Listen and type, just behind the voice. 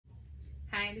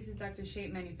Hi, this is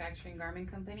Dr.Shape Manufacturing Garment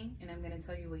Company, and I'm going to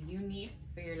tell you what you need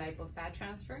for your lipo fat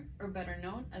transfer, or better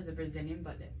known as a Brazilian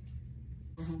butt lift.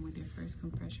 Go home with your first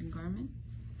compression garment.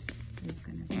 It's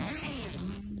going to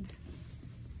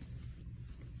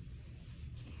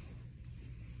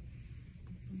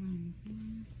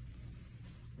be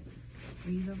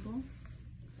breathable,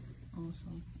 also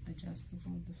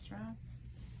adjustable with the straps,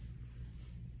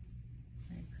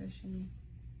 very cushiony.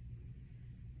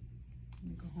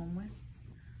 You go home with.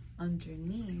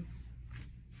 Underneath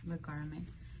the garment,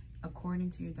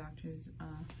 according to your doctors,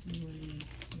 you will need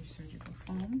your surgical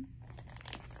foam,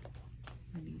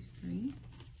 these 3,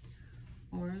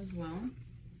 or as well,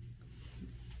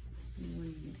 you will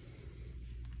need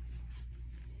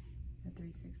the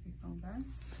 360 foam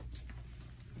vest,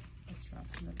 the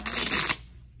straps in the back,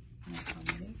 and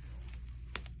accommodates.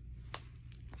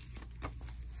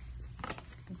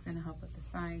 It's going to help with the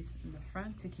sides and the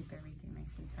front to keep everything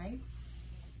nice and tight.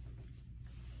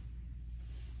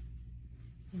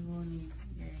 You will need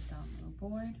your abdominal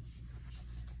board,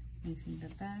 facing the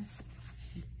best,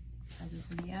 as is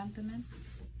in the abdomen.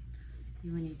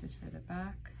 You will need this for the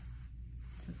back,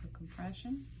 so for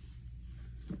compression.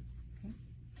 Okay.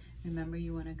 Remember,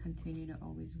 you want to continue to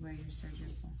always wear your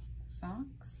surgical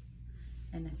socks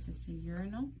and assisted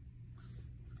urinal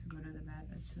to go to the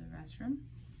restroom.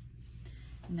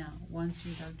 Now, once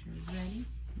your doctor is ready,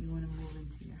 you want to move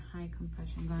into your high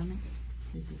compression garment.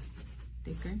 This is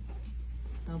thicker,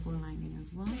 double lining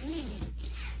as well.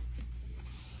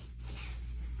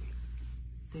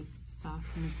 Thick,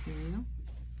 soft material.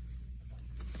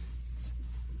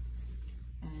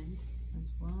 And as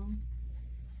well,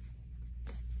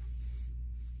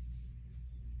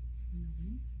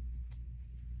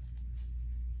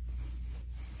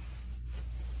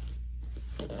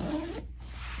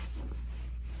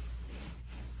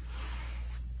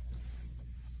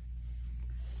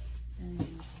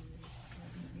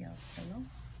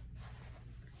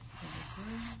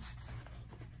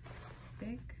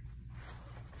 thick,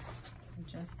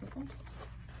 adjustable.